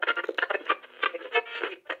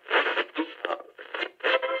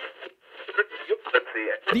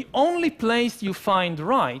The only place you find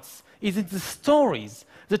rights is in the stories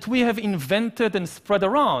that we have invented and spread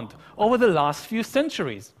around over the last few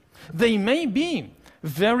centuries. They may be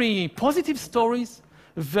very positive stories,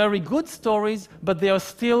 very good stories, but they are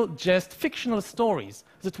still just fictional stories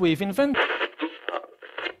that we've invented.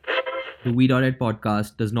 The We.Ed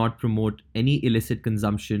podcast does not promote any illicit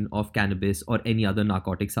consumption of cannabis or any other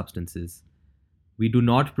narcotic substances. We do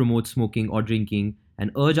not promote smoking or drinking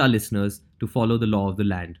and urge our listeners to follow the law of the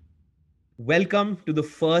land. Welcome to the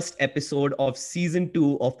first episode of season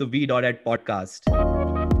 2 of the We.Ed podcast.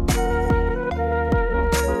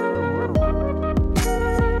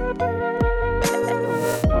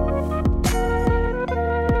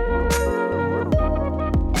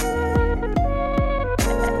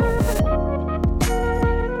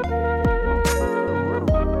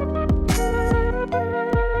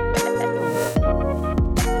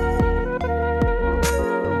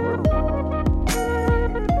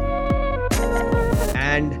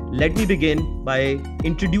 Let me begin by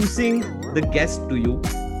introducing the guest to you.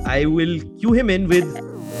 I will cue him in with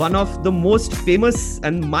one of the most famous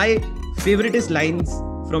and my favoriteest lines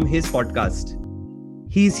from his podcast.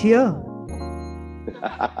 He's here.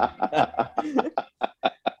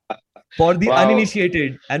 For the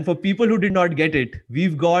uninitiated and for people who did not get it,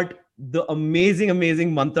 we've got the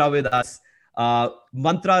amazing Mantra with us.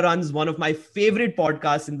 Mantra runs one of my favorite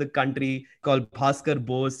podcasts in the country called Bhaskar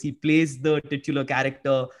Bose. He plays the titular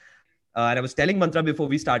character. And I was telling Mantra before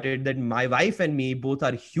we started that my wife and me both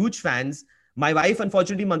are huge fans. My wife,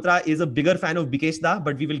 unfortunately, Mantra, is a bigger fan of Bikesh Da,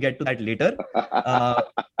 but we will get to that later.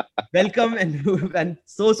 Welcome and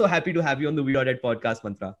so happy to have you on the We.Ed podcast,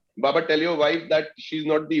 Mantra. Baba, tell your wife that she's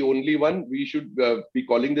not the only one. We should be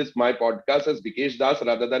calling this my podcast as Bikesh Das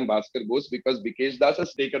rather than Bhaskar Bose, because Bikesh Das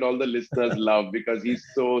has taken all the listeners' love because he's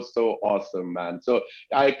so awesome, man. So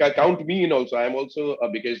I count me in also. I am also a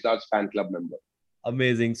Bikesh Das fan club member.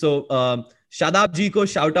 Amazing. So Shadab ji ko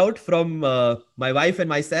shout out from my wife and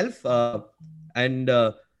myself. And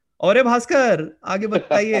Aure Bhaskar, aage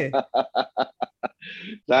bataiye.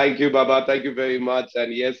 Thank you, Baba. Thank you very much.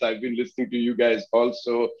 And yes, I've been listening to you guys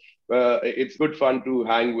also. It's good fun to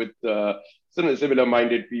hang with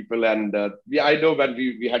similar-minded people. And I know when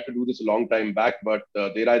we had to do this a long time back, but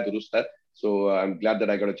dera hai durust hai. So I'm glad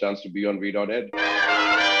that I got a chance to be on We.Ed.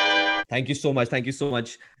 Thank you so much. Thank you so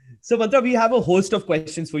much. So Mantra, we have a host of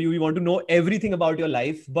questions for you. We want to know everything about your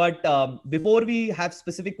life. But before we have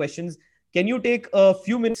specific questions, can you take a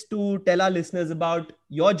few minutes to tell our listeners about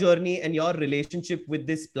your journey and your relationship with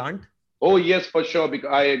this plant? Oh, yes, for sure.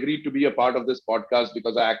 Because I agreed to be a part of this podcast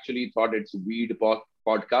because I actually thought it's a weed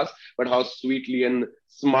podcast. But how sweetly and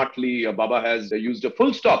smartly Baba has used a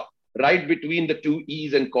full stop right between the two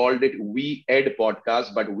E's and called it We.Ed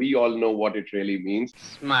podcast, but we all know what it really means.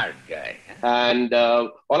 Smart guy. And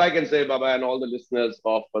all I can say, Baba, and all the listeners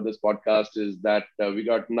of this podcast is that we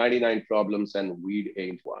got 99 problems and weed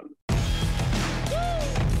ain't one.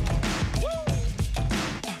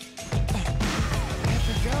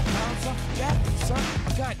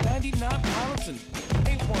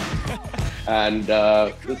 And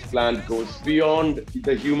this plant goes beyond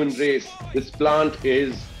the human race. This plant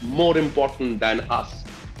is more important than us.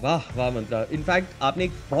 वाह मंत्रा. In fact आपने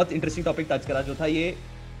एक बहुत interesting topic touch करा जो था ये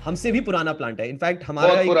हमसे भी पुराना प्लांट है. इनफैक्ट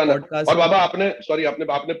हमारा एक पॉडकास्ट. और बाबा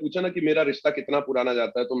आपने पूछा ना कि मेरा रिश्ता कितना पुराना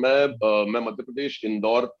जाता है, तो मैं मध्य प्रदेश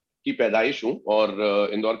इंदौर की पैदाइश हूँ और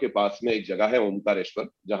इंदौर के पास में एक जगह है ओमकारेश्वर,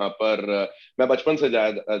 जहां पर मैं बचपन से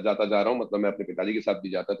जाता जा रहा हूँ. मतलब मैं अपने पिताजी के साथ भी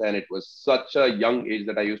जाता था. And it was such a young age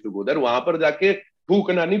that I used to go there. वहां पर जाके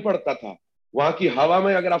फूकना नहीं पड़ता था. वहां की हवा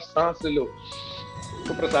में अगर आप सांस ले लो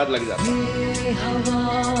तो प्रसाद लग जाता है. ये हवा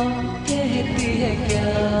कहती है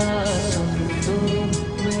क्या, सुन तो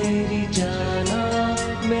मेरी जाना.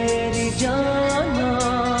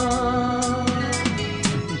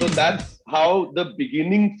 So that's how the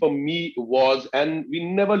beginning for me was, and we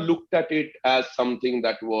never looked at it as something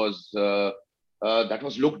that was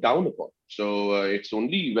looked down upon. So it's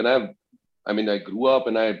only when I grew up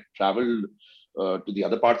and I traveled to the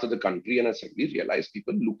other parts of the country, and I suddenly realized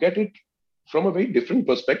people look at it from a very different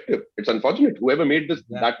perspective. It's unfortunate. Whoever made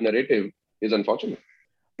that narrative is unfortunate.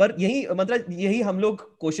 पर यही हम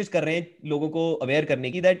लोग कोशिश कर रहे हैं लोगों को अवेयर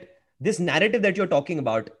करने की that this narrative that you're talking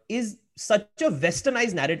about is such a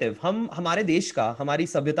westernized narrative. हमारे देश का, हमारी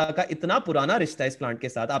सभ्यता का इतना पुराना रिश्ता है इस प्लांट के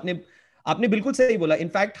साथ. आपने बिल्कुल सही बोला.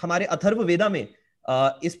 इनफैक्ट हमारे अथर्व वेदा में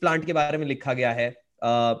इस प्लांट के बारे में लिखा गया है.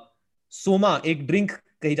 सोमा एक ड्रिंक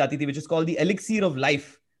कही जाती थी which is called the elixir of life.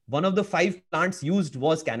 One of the 5 plants used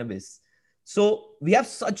was cannabis. So we have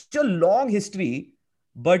such a long history,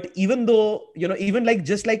 but even though, even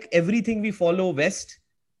just like everything we follow West,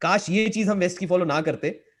 काश ये चीज हम waste की follow ना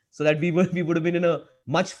करते, so that we would have been in a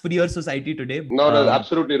much freer society today. No, no,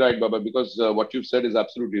 absolutely right, Baba, because what you've said is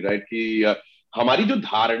absolutely right कि हमारी जो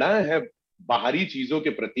धारणा है बाहरी चीजों के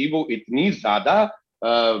प्रति वो इतनी ज्यादा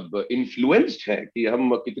इन्फ्लुएंस्ड है कि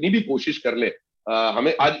हम कितनी भी कोशिश कर ले,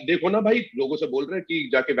 हमें आज देखो ना भाई, लोगों से बोल रहे हैं कि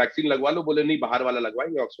जाके वैक्सीन लगवा लो, बोले नहीं बाहर वाला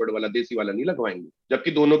लगवाएंगे, ऑक्सफोर्ड वाला, देसी वाला नहीं लगवाएंगे,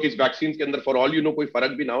 जबकि दोनों की वैक्सीन के अंदर फॉर ऑल यू नो कोई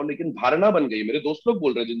फर्क भी ना हो, लेकिन धारणा बन गई। मेरे दोस्त लोग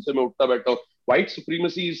बोल रहे हैं जिनसे मैं उठता बैठता हूँ, white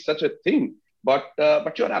supremacy is such a thing,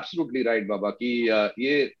 but you're absolutely right, Baba, कि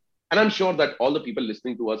ये, and I'm sure that all the people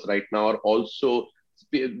listening to us right now are also,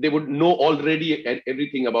 they would know already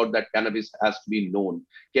everything about that cannabis has to be known,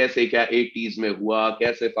 कैसे क्या 80s में हुआ,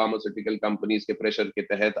 कैसे pharmaceutical companies के pressure के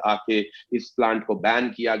तहत आके इस प्लांट को बैन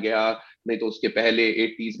किया गया, नहीं तो उसके पहले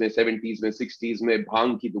 80s में 70s में 60s में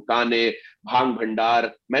भांग की दुकानें, भांग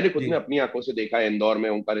भंडार, मैंने खुद ने अपनी आंखों से देखा है इंदौर में,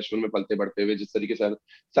 ओंकारेश्वर में पलते बढ़ते हुए, जिस तरीके से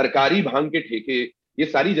सरकारी भांग के ठेके ये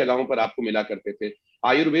सारी जगहों पर आपको मिला करते थे।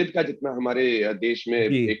 आयुर्वेद का जितना हमारे देश में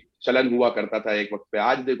एक चलन हुआ करता था एक वक्त पे,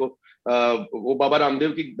 आज देखो वो बाबा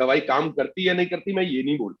रामदेव की दवाई काम करती है नहीं करती मैं ये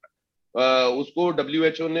नहीं बोलता, उसको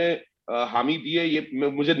WHO ने हामी दी है ये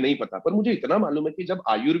मुझे नहीं पता, पर मुझे इतना मालूम है कि जब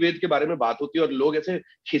आयुर्वेद के बारे में बात होती है और लोग ऐसे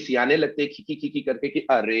खिसियाने लगते हैं खिकी खिकी करके कि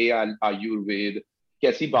अरे आयुर्वेद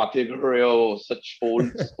कैसी बातें कर रहे हो, सच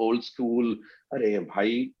ओल्ड स्कूल। अरे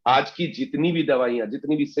भाई, आज की जितनी भी दवाइयां,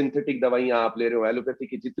 जितनी भी सिंथेटिक दवाइयां आप ले रहे हो, एलोपैथी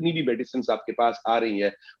की जितनी भी मेडिसिन आपके पास आ रही है,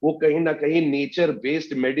 वो कहीं ना कहीं नेचर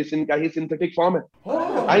बेस्ड मेडिसिन का ही सिंथेटिक फॉर्म है।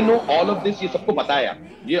 I know all of this, ये सबको पता है।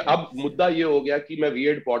 ये अब मुद्दा ये हो गया कि मैं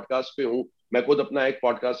वियर्ड पॉडकास्ट पे हूँ, मैं खुद अपना एक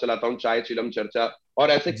पॉडकास्ट चलाता हूँ, चाय चिलम चर्चा,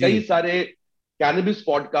 और ऐसे कई सारे कैनबिस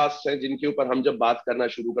पॉडकास्ट हैं जिनके ऊपर हम जब बात करना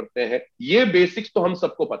शुरू करते हैं, ये बेसिक्स तो हम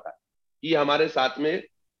सबको पता है कि हमारे साथ में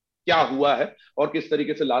क्या हुआ है और किस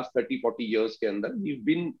तरीके से लास्ट 30-40 इयर्स के अंदर we've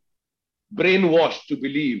been brainwashed to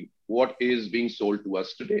believe what is being sold to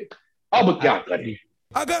us today. अब क्या करें?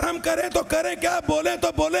 अगर हम करें तो करें क्या, बोले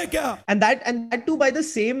तो बोले क्या? And that too by the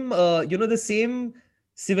same the same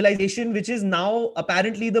civilization which is now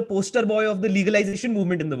apparently the poster boy of the legalization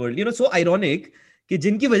movement in the world. So ironic कि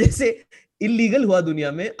जिनकी वजह से illegal हुआ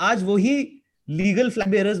दुनिया में, आज वही legal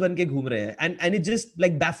flag bearers बन के घूम रहे हैं, and it just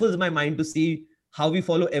like baffles my mind to see how we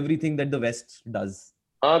follow everything that the West does.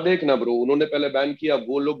 हाँ देख ना ब्रो, उन्होंने पहले बैन किया,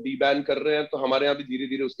 वो लोग डी बैन कर रहे हैं, तो हमारे यहाँ भी धीरे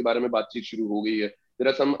धीरे उसके बारे में बातचीत शुरू हो गई है। There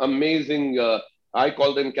are some amazing, I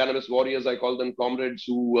call them cannabis warriors, I call them comrades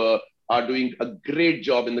who are doing a great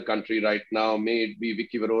job in the country right now. May it be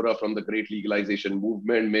Vicky Varora from the great legalization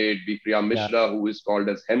movement, may it be Priya Mishra, who is called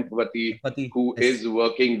as Hempvati, who is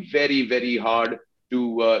working very, very hard to,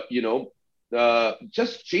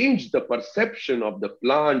 just change the perception of the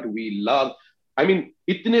plant we love. I mean,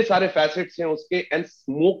 इतने सारे facets हैं उसके, and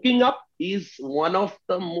smoking up is one of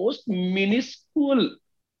the most minuscule,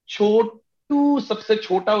 सबसे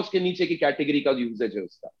छोटा उसके नीचे की category का यूजेज है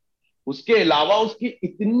उसका। उसके अलावा उसकी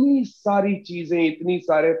इतनी सारी चीजें, इतनी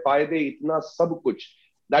सारे फायदे, इतना सब कुछ,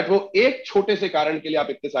 दैट वो एक छोटे से कारण के लिए आप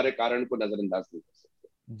इतने सारे कारण को नजरअंदाज नहीं कर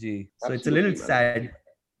सकते जी। So it's a little sad.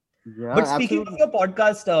 Yeah, but speaking of your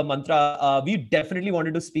podcast, Mantra, we definitely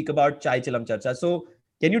wanted to speak about Chai Chilam Charcha. So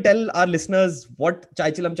can you tell our listeners what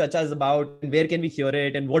Chai Chilam Charcha is about, and where can we hear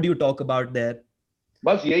it, and what do you talk about there?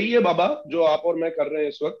 बस यही है बाबा जो आप और मैं कर रहे हैं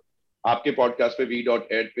इस वक्त आपके पॉडकास्ट पे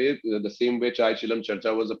v.ed पे, the same way Chai Chilam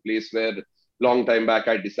Charcha was a place where long time back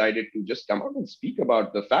I decided to just come out and speak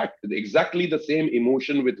about the fact that exactly the same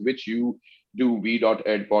emotion with which you do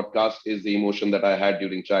v.ed podcast is the emotion that I had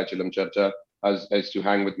during Chai Chilam Charcha. As to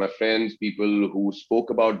hang with my friends, people who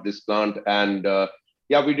spoke about this plant, and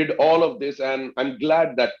yeah, we did all of this, and I'm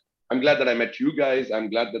glad that I met you guys.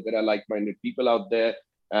 I'm glad that there are like-minded people out there,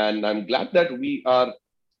 and I'm glad that we are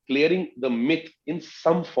clearing the myth in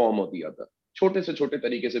some form or the other. छोटे से छोटे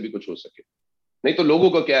तरीके से भी कुछ हो सके, नहीं तो लोगों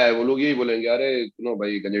को क्या है, वो लोग यही बोलेंगे, अरे सुनो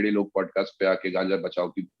भाई गंजेड़ी लोग पॉडकास्ट पे आके गांजा बचाओ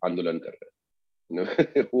की आंदोलन कर रहे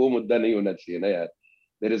हैं। वो मुद्दा नहीं होना चाहिए ना यार।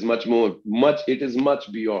 There is much more, it is much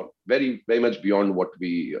beyond, very, very much beyond what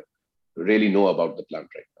we really know about the plant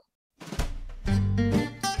right now.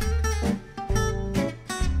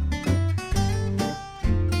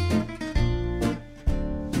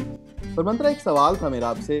 पर मंत्रा, एक सवाल था मेरा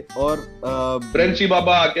आपसे, और फ्रेंची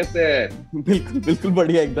बाबा कैसे हैं? बिल्कुल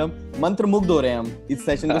बढ़िया, एकदम मंत्र मुग्ध हो रहे हैं हम इस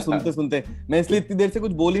सेशन को सुनते सुनते। मैं इसलिए इतनी देर से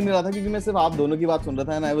कुछ बोल ही नहीं रहा था क्योंकि मैं सिर्फ आप दोनों की बात सुन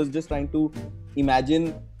रहा था, and I was just trying to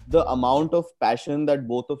imagine the amount of passion that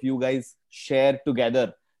both of you guys share together,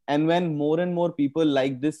 and when more and more people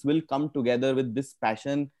like this will come together with this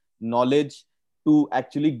passion, knowledge to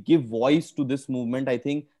actually give voice to this movement, I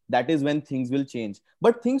think that is when things will change.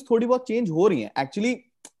 But things थोड़ी बहुत change हो रही हैं actually।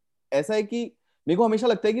 ऐसा है कि मेरे को हमेशा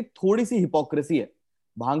लगता है कि थोड़ी सी hypocrisy है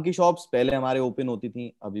भांग की शॉप्स पहले हमारे ओपन होती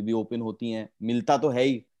थी, अभी भी ओपन होती हैं, मिलता तो है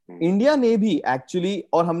ही। इंडिया ने भी एक्चुअली,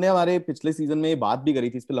 और हमने हमारे पिछले सीजन में ये बात भी करी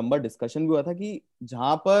थी, इस पे लंबा डिस्कशन भी हुआ था कि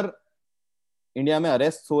जहां पर इंडिया में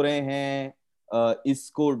अरेस्ट हो रहे हैं,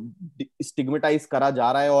 इसको स्टिग्मेटाइज करा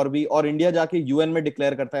जा रहा है, और इंडिया जाके यूएन में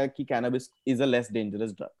डिक्लेयर करता है कि cannabis is a less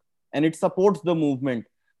dangerous drug and it supports the movement.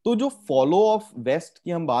 तो जो फॉलो ऑफ वेस्ट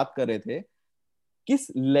की हम बात कर रहे थे, किस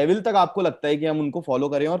लेवल तक आपको लगता है कि हम उनको फॉलो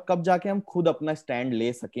करें और कब जाके हम खुद अपना स्टैंड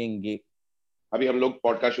ले सकेंगे? अभी हम लोग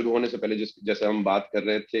पॉडकास्ट शुरू होने से पहले जैसे हम बात कर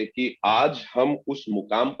रहे थे कि आज हम उस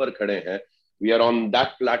मुकाम पर खड़े हैं, we are on that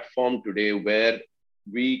platform today where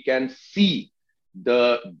we can see the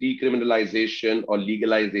decriminalization or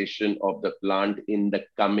legalization of the plant in the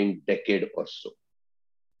coming decade or so.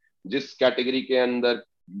 जिस कैटेगरी के अंदर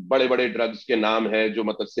बड़े बड़े ड्रग्स के नाम है, जो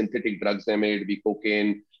मतलब सिंथेटिक ड्रग्स है, मेड बी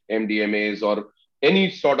कोकेन, एमडीएमएज और any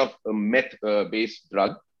sort of meth based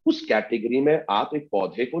drug, उस कैटेगरी में आप एक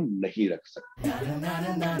पौधे को नहीं रख सकते।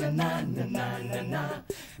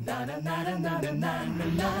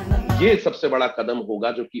 ये सबसे बड़ा कदम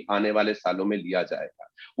होगा जो कि आने वाले सालों में लिया जाएगा।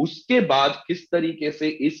 उसके बाद किस तरीके से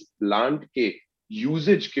इस प्लांट के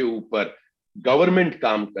यूजेज के ऊपर गवर्नमेंट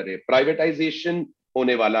काम करे, प्राइवेटाइजेशन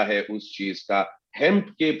होने वाला है उस चीज का, हेम्प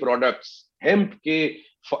के प्रोडक्ट्स, हेम्प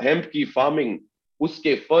की फार्मिंग,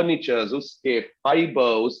 उसके फर्नीचर्स, उसके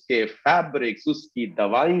फाइबर, उसके फैब्रिक्स, उसकी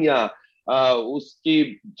दवाइयां, उसकी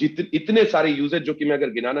इतने सारे यूजेज जो कि मैं अगर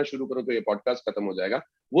गिनाना शुरू करूं तो ये पॉडकास्ट खत्म हो जाएगा।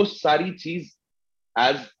 वो सारी चीज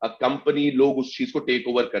एज अ कंपनी लोग उस चीज को टेक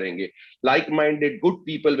ओवर करेंगे। Like minded good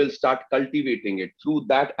people will start cultivating it, through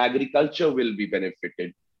that agriculture will be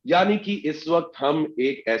benefited. यानी कि इस वक्त हम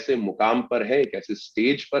एक ऐसे मुकाम पर है, एक ऐसे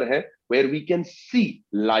स्टेज पर है where we can see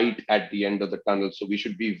light at the end of the tunnel. So we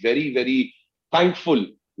should be very very thankful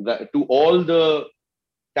to all the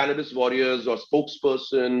cannabis warriors or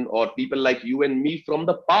spokesperson or people like you and me from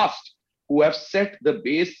the past who have set the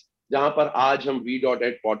base, जहां पर आज हम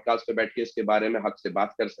V.Ed podcast पे बैठ के इसके बारे में हक से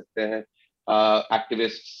बात कर सकते हैं।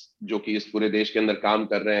 एक्टिविस्ट्स जो कि इस पूरे देश के अंदर काम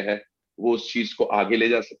कर रहे हैं, वो उस चीज को आगे ले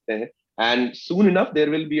जा सकते हैं। And soon enough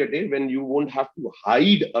there will be a day when you won't have to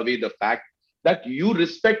hide away the fact that you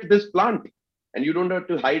respect this plant, and you don't have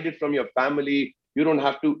to hide it from your family. You don't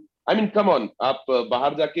have to, I mean, come on, आप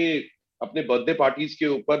बाहर जाके अपने birthday parties के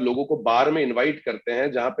ऊपर लोगों को बार में invite करते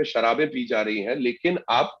हैं जहां पे शराबें पी जा रही हैं, लेकिन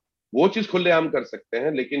आप वो चीज खुलेआम कर सकते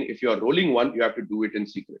हैं, लेकिन if you are rolling one you have to do it in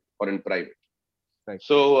secret और in private.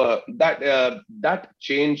 So that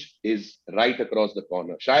change is right across the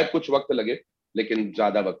corner. शायद कुछ वक्त लगे, लेकिन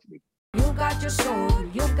ज्यादा वक्त नहीं। You got your soul,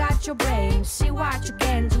 you got your brain, see what you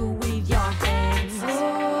can do with your hands.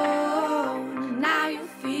 Oh, now you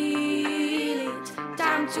feel it,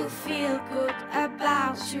 time to feel good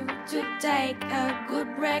about you, to take a good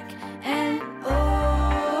break. And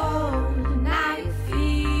oh, now you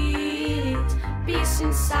feel it, peace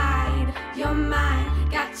inside your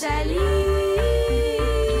mind, got to leave.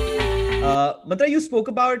 Mantra, you spoke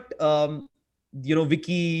about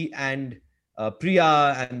Vicky and Priya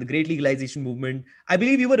and the great legalization movement. I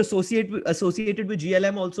believe you were associated with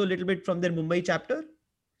GLM also a little bit from their Mumbai chapter.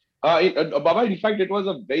 Baba, in fact it was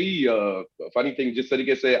a very funny thing, जिस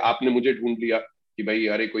तरीके से आपने मुझे ढूंढ लिया कि भाई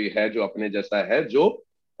अरे कोई है जो अपने जैसा है, जो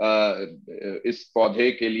इस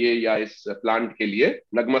पौधे के लिए या इस प्लांट के लिए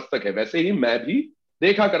नगमस्तक है, वैसे ही मैं भी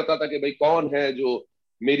देखा करता था कि भाई कौन है जो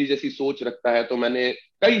मेरी जैसी सोच रखता है। तो मैंने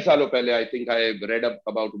कई सालों पहले, I think I read up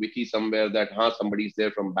about Vicky somewhere that हाँ somebody is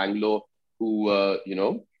there from Bangalore who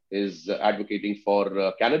is advocating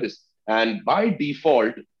for cannabis, and by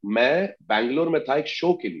default मैं बैंगलोर में था एक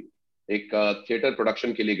शो के लिए, एक थिएटर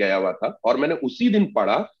प्रोडक्शन के लिए गया हुआ था, और मैंने उसी दिन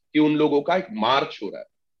पढ़ा कि उन लोगों का एक मार्च हो रहा है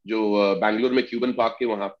जो बैंगलोर में क्यूबन पार्क के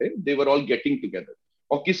वहां पे, they were all getting together.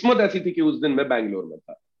 और किस्मत ऐसी थी कि उस दिन मैं बैंगलोर में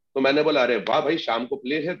था, तो मैंने बोला अरे वाह भाई, शाम को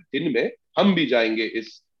प्ले है, दिन में हम भी जाएंगे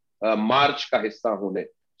इस मार्च का हिस्सा होने।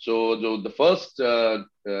 सो जो द फर्स्ट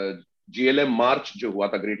GLM मार्च जो हुआ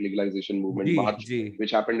था, great legalization movement march,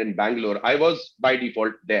 which happened in Bangalore, I was by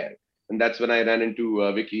default there, and that's when I ran into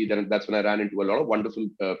Vicky. Then that's when I ran into a lot of wonderful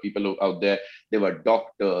people out there. They were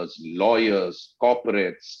doctors, lawyers,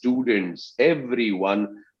 corporates, students, everyone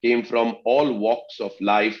came from all walks of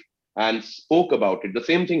life and spoke about it. The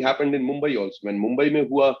same thing happened in Mumbai also. When Mumbai में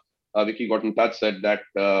हुआ, Vicky got in touch, said that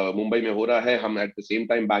Mumbai में हो रहा है, हम at the same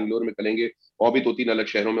time Bangalore में करेंगे, और भी 2-3 अलग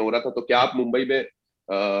शहरों में हो रहा था, तो क्या आप मुंबई में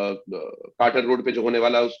कार्टर रोड पे जो होने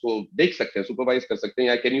वाला है उसको देख सकते हैं, सुपरवाइज कर सकते हैं,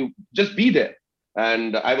 या can you just be there?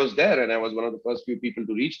 And I was there, and I was one of the first few people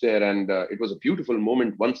to reach there, and it was a beautiful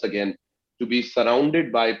moment once again to be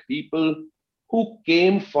surrounded by people who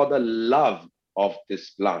came for the love of this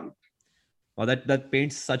plant. Oh, that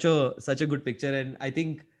paints such a good picture, and I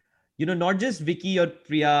think not just Vicky or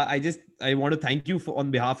Priya, I want to thank you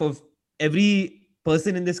on behalf of every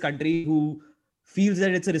person in this country who feels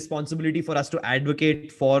that it's a responsibility for us to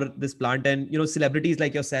advocate for this plant. And celebrities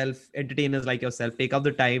like yourself, entertainers like yourself, take out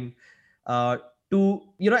the time to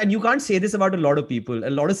and you can't say this about a lot of people, a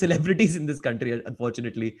lot of celebrities in this country,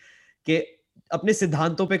 unfortunately, कि अपने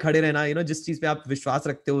सिद्धांतों पे खड़े रहना, जिस चीज पे आप विश्वास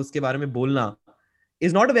रखते हो उसके बारे में बोलना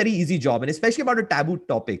is not a very easy job, and especially about a taboo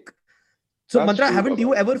topic. So, That's Mantra, true, haven't Baba.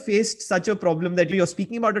 you ever faced such a problem that you're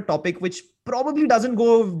speaking about a topic which probably doesn't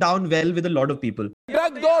go down well with a lot of people?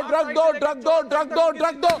 Drug दो drug दो drug दो drug दो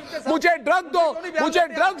drug दो मुझे drug दो मुझे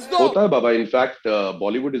drugs दो Hota hai, Baba. In fact,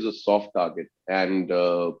 Bollywood is a soft target, and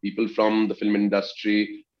people from the film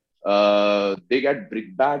industry, they get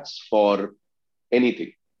brickbats for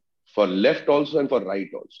anything, for left also and for right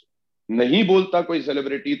also. नहीं बोलता कोई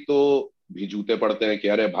celebrity तो भी जूते पड़ते हैं कि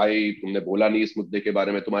अरे भाई तुमने बोला नहीं इस मुद्दे के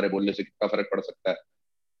बारे में, तुम्हारे बोलने से कितना फर्क पड़ सकता है।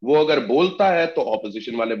 वो अगर बोलता है तो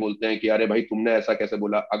ऑपोजिशन वाले बोलते हैं कि अरे भाई तुमने ऐसा कैसे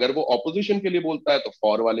बोला। अगर वो ऑपोजिशन के लिए बोलता है तो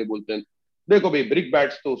फॉर वाले बोलते हैं देखो भाई ब्रिक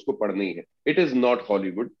बैट्स तो उसको पढ़नी ही है। It is not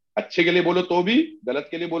Hollywood. अच्छे के लिए बोलो तो भी, गलत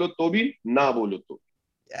के लिए बोलो तो भी, ना बोलो तो।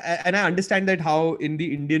 And I understand that how in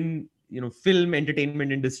the Indian film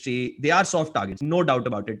entertainment industry they are soft targets, no doubt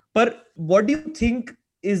about it. But what do you think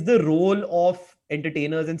is the role of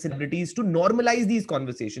entertainers and celebrities to normalize these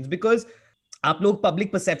conversations? Because आप लोग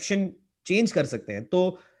public perception change कर सकते हैं,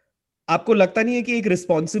 तो आपको लगता नहीं है कि एक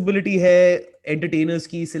responsibility है entertainers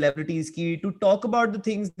की, celebrities की to talk about the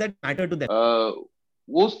things that matter to them?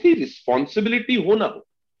 वो उसकी रिस्पॉन्सिबिलिटी होना हो,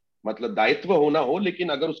 मतलब दायित्व होना हो, लेकिन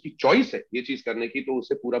अगर उसकी चॉइस है ये चीज करने की तो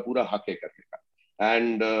उसे पूरा पूरा हक है करने का।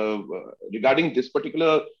 And regarding this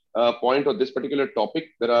particular point or this particular topic,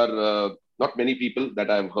 there are not many people that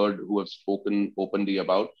I've heard who have spoken openly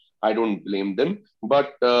about. I don't blame them,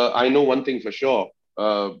 but I know one thing for sure: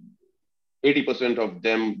 80% of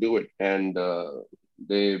them do it, and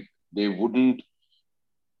they wouldn't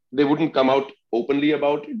come out openly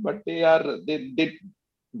about it, but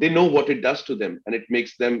they know what it does to them, and it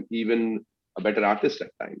makes them even a better artist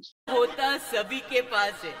at times. होता सभी के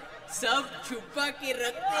पास है, सब छुपा के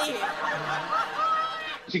रखते हैं।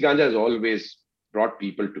 See, ganja has always brought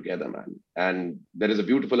people together, man. And there is a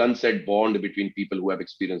beautiful unsaid bond between people who have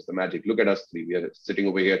experienced the magic. Look at us three. We are sitting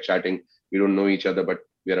over here chatting. We don't know each other, but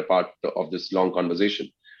we are a part of this long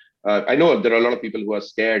conversation. I know there are a lot of people who are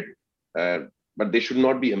scared, but they should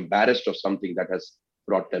not be embarrassed of something that has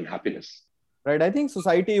brought them happiness. Right. I think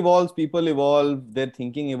society evolves, people evolve, their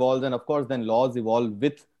thinking evolves, and of course, then laws evolve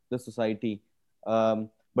with the society.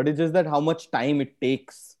 But it's just that how much time it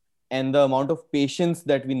takes and the amount of patience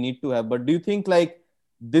that we need to have. But do you think like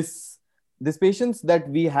this patience that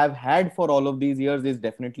we have had for all of these years is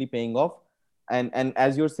definitely paying off? And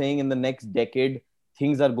as you're saying, in the next decade,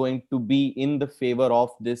 things are going to be in the favor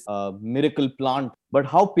of this miracle plant. But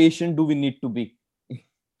how patient do we need to be?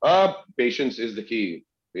 Patience is the key.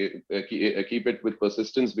 Keep it with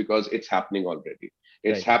persistence, because it's happening already.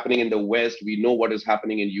 It's Right. happening in the West. We know what is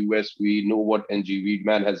happening in US. We know what NG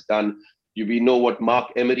Weedman has done. We know what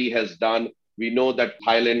Mark Emery has done. We know that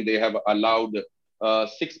Thailand, they have allowed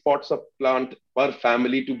 6 pots of plant per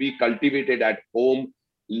family to be cultivated at home.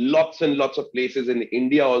 Lots and lots of places in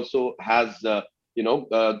India also has,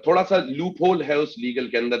 thoda sa loophole hai us legal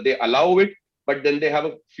ke andar. They allow it, but then they have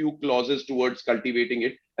a few clauses towards cultivating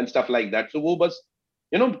it and stuff like that. So वो बस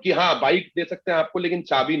कि हाँ bike दे सकते हैं आपको, लेकिन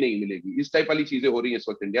चाबी नहीं मिलेगी। इस टाइप वाली चीजें हो रही हैं इस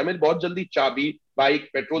वक्त इंडिया में। बहुत जल्दी चाबी, बाइक,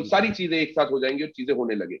 पेट्रोल, सारी चीजें एक साथ हो जाएंगी और चीजें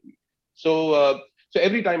होने लगेंगी। So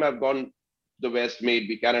every time I've gone the West, may it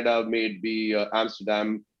be Canada, may it be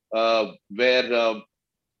Amsterdam, where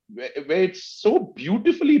it's so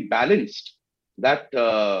beautifully balanced that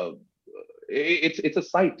it's a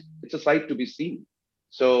sight. It's a sight to be seen.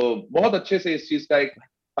 So बहुत अच्छे से इस चीज का एक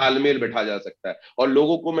तालमेल बैठा जा सकता है। और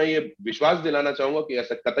लोगों को मैं ये विश्वास दिलाना चाहूंगा कि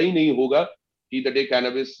ऐसा कतई नहीं होगा कि the day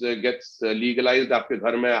cannabis gets legalised आपके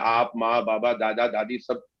घर में आप, माँ, बाबा, दादा, दादी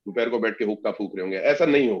सब दोपहर को बैठ के हुक्का फूक रहे होंगे। ऐसा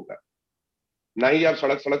नहीं होगा। ना ही आप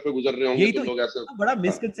सड़क पे गुजर रहे होंगे तो लोग ऐसे। बड़ा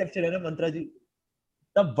मिसकंसेप्शन है ना मंत्रा जी,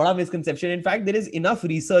 तब बड़ा misconception. In fact there is enough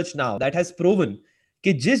research now that has proven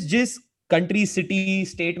कि जिस कंट्री, सिटी,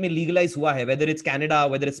 स्टेट में लीगलाइज हुआ है, whether it's Canada,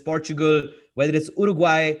 whether it's Portugal, whether it's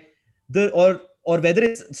उरुग्वाई, or whether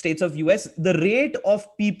it's states of US, the rate of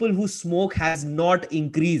people who smoke has not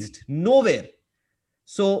increased nowhere.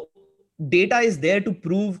 So data is there to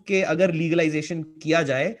prove कि अगर legalization किया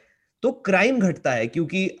जाए तो crime घटता है,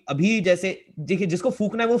 क्योंकि अभी जैसे देखिए जिसको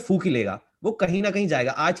फूकना है वो फूक ही लेगा, वो कहीं ना कहीं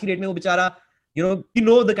जाएगा। आज की डेट में वो बेचारा you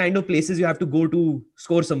know the kind of places you have to go to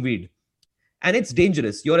score some weed, and it's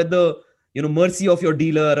dangerous. You're at the mercy of your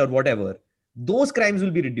dealer or whatever. Those crimes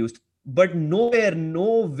will be reduced. but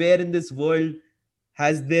nowhere in this world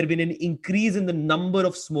has there been an increase in the number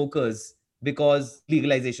of smokers because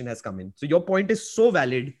legalization has come in. So your point is so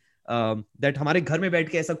valid that हमारे घर में बैठ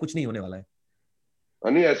के ऐसा कुछ नहीं होने वाला है.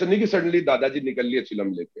 नहीं ऐसा नहीं कि सडनली दादाजी निकल लिए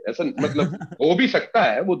चिलम लेके, ऐसा मतलब हो भी सकता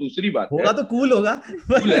है, वो दूसरी बात है. होगा तो कूल होगा.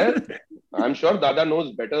 कूल है. आई एम श्योर दादा नोज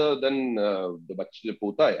बेटर देन द बच्चे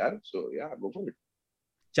पोता यार. सो या गो फॉर इट.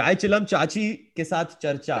 चाय चिलम चाची के साथ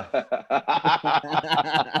चर्चा.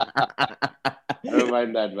 I don't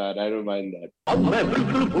mind that, man. I don't mind that. अब मैं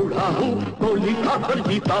बिल्कुल बूढ़ा हूँ, गोली खाकर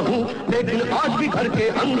जीता हूँ, लेकिन आज भी घर के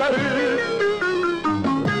अंदर.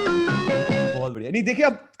 बहुत बढ़िया. नहीं देखिए,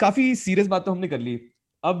 अब काफी सीरियस बात तो हमने कर ली.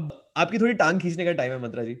 अब आपकी थोड़ी टांग खींचने का टाइम है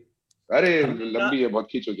मंत्रा जी. अरे लंबी है बहुत,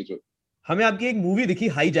 खींचो. हमें आपकी एक मूवी दिखी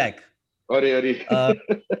हाईजैक. अरे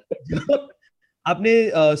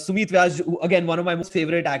आपने सुमित व्यास, again one of my most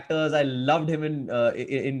favourite actors, I loved him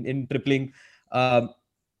in tripling.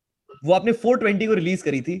 वो आपने 420 को रिलीज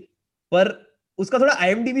करी थी, पर उसका थोड़ा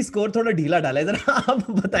IMDb स्कोर थोड़ा ढीला डाला है. जरा आप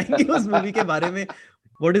बताएंगे उस मूवी के बारे में,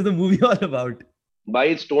 what is the movie all about?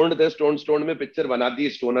 भाई स्टोन्ड थे, स्टोन्ड में पिक्चर बनाती है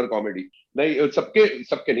स्टोनर कॉमेडी. नहीं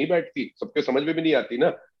सबके नहीं बैठती, सबके समझ में भी नहीं आती ना.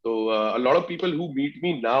 तो a lot of people who meet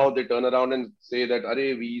me now, they turn around and say that अरे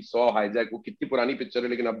we saw hijack, वो कितनी पुरानी पिक्चर है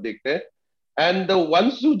लेकिन अब देखते हैं. And the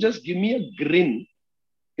ones who just give me a grin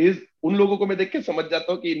is उन लोगों को मैं देख के समझ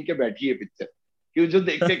जाता हूँ कि इनके बैठी है पिक्चर. कि जो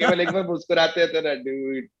देख के केवल एक बार मुस्कुराते हैं ना,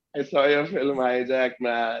 dude I saw your film hijack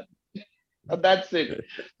man. That's it.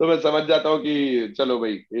 तो मैं समझ जाता हूँ कि चलो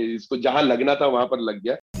भाई इसको जहां लगना था वहां पर लग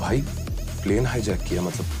गया. भाई प्लेन हाईजैक किया,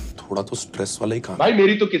 मतलब थोड़ा तो स्ट्रेस वाला ही काम. भाई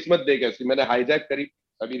मेरी तो किस्मत देख ऐसी, मैंने हाईजैक करी.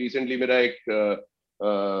 अभी रिसेंटली मेरा एक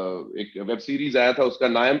वेब सीरीज आया था, उसका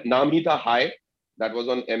नाम ही था high. That was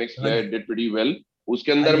on MX Player, did pretty well.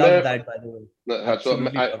 उसके अंदर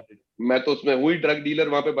मैं तो उसमें वही ड्रग डीलर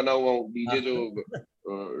वहां पे बना हुआ हूँ, डीजे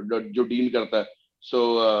जो डील करता है. सो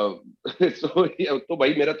तो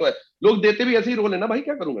भाई मेरा तो है, लोग देते भी ऐसे ही रोल है ना भाई,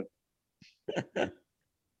 क्या करूंगा.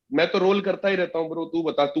 मैं तो रोल करता ही रहता हूँ ब्रो. तू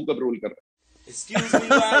बता, तू कब रोल कर रहा है?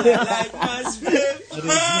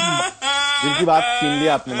 दिल की बात छीन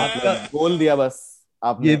लिया आपने, मतलब बोल दिया बस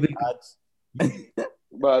आपने आज.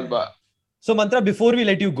 बस. So Mantra, before we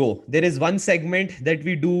let you go, there is one segment that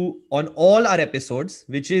we do on all our episodes,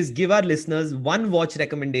 which is give our listeners one watch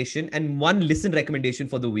recommendation and one listen recommendation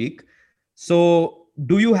for the week. So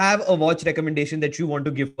do you have a watch recommendation that you want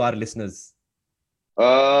to give our listeners?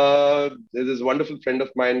 There's this wonderful friend of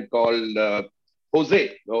mine called Jose.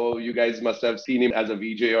 Oh, you guys must have seen him as a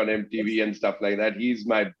VJ on MTV and stuff like that. He's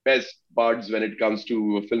my best buds when it comes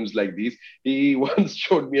to films like these. He once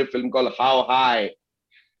showed me a film called How High.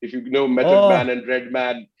 If you know Method Man and Red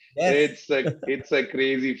Man, yes. It's a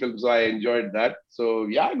crazy film, so I enjoyed that. So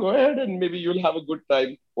yeah, go ahead and maybe you'll have a good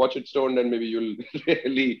time. Watch it stoned and maybe you'll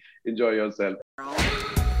really enjoy yourself.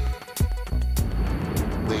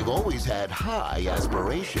 They've always had high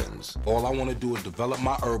aspirations. All I want to do is develop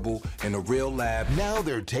my herbal in a real lab. Now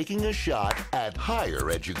they're taking a shot at higher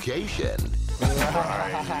education.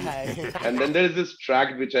 And then there is this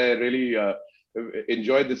track which I really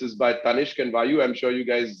enjoyed. This is by Tanishq and Vayu. I'm sure you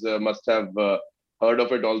guys must have heard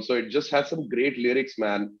of it also. It just has some great lyrics,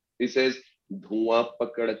 man. He says, धुआं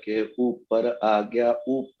पकड़ के ऊपर आ गया,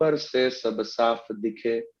 ऊपर से सब साफ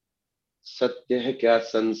दिखे, सत्य है क्या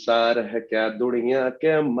संसार है क्या, दुनिया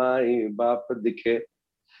के माई बाप दिखे,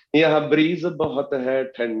 यहाँ ब्रीज बहुत है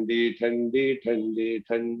ठंडी ठंडी ठंडी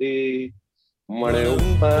ठंडी, मणे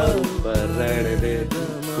ऊपर ऊपर रहने दे,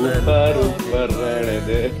 ऊपर ऊपर रहने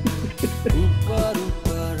दे. ऊपर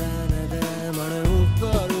ऊपर रहने दे, मणे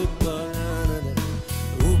ऊपर ऊपर रहने दे,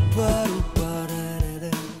 ऊपर ऊपर रहने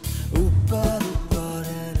दे, ऊपर ऊपर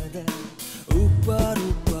रहने दे, ऊपर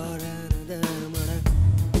ऊपर रहने दे, मणे.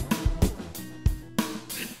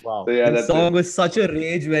 Wow. So yeah, the song was such a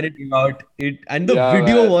rage when it came out. And the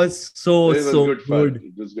video was so good.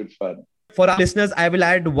 It was good fun. For our listeners, I will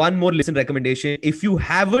add one more listen recommendation. If you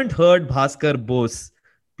haven't heard Bhaskar Bose,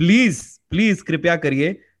 please कृपया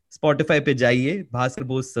करिए, Spotify पे जाइए, Bhaskar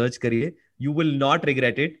Bose search करिए. You will not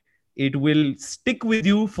regret it. It will stick with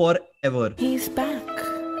you forever. He's back.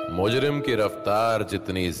 मुजरिम की रफ्तार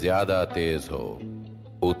जितनी ज्यादा तेज हो,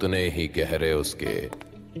 उतने ही गहरे उसके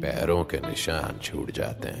पैरों के निशान छूट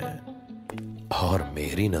जाते हैं, और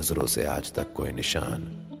मेरी नजरों से आज तक कोई निशान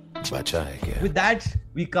बचा है क्या? With that,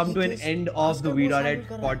 we come to an end of the We.Ed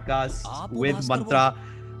podcast with Mantra.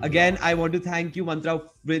 Again, I want to thank you, Mantra,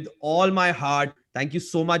 with all my heart. Thank you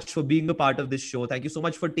so much for being a part of this show. Thank you so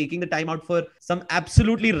much for taking the time out for some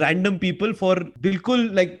absolutely random people, for bilkul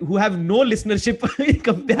like who have no listenership in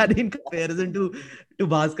comparison to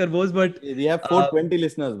Bhaskar Bose. But we have 420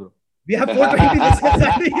 listeners, bro. We have 420 listeners.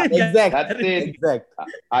 I think. Exact. That's it. Exact.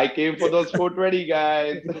 I came for those 420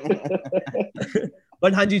 guys.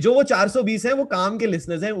 But हाँ जी, जो वो 420 हैं, वो काम के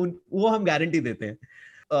listeners हैं, वो हम guarantee देते हैं.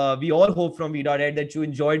 We all hope from V.Ed that you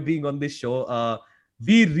enjoyed being on this show.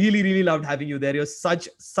 We really loved having you there. You're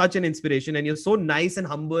such an inspiration, and you're so nice and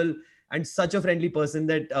humble and such a friendly person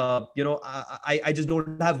that I just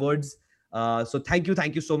don't have words. So thank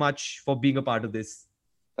you so much for being a part of this.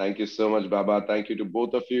 Thank you so much, Baba. Thank you to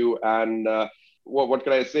both of you. And what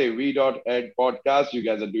can I say? V.Ed podcast. You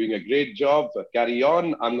guys are doing a great job. Carry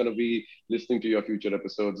on. I'm going to be listening to your future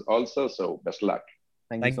episodes also. So best luck.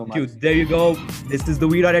 Thank you so much. There you go. This is the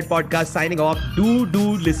V.Ed podcast signing off. Do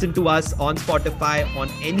listen to us on Spotify, on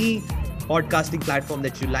any podcasting platform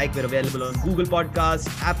that you like. We're available on Google Podcasts,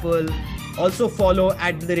 Apple. Also follow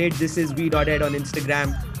 @thisisv.ed on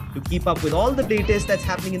Instagram to keep up with all the latest that's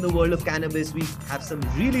happening in the world of cannabis. We have some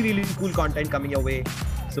really cool content coming your way.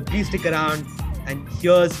 So please stick around, and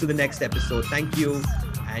here's to the next episode. Thank you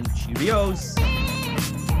and cheerios.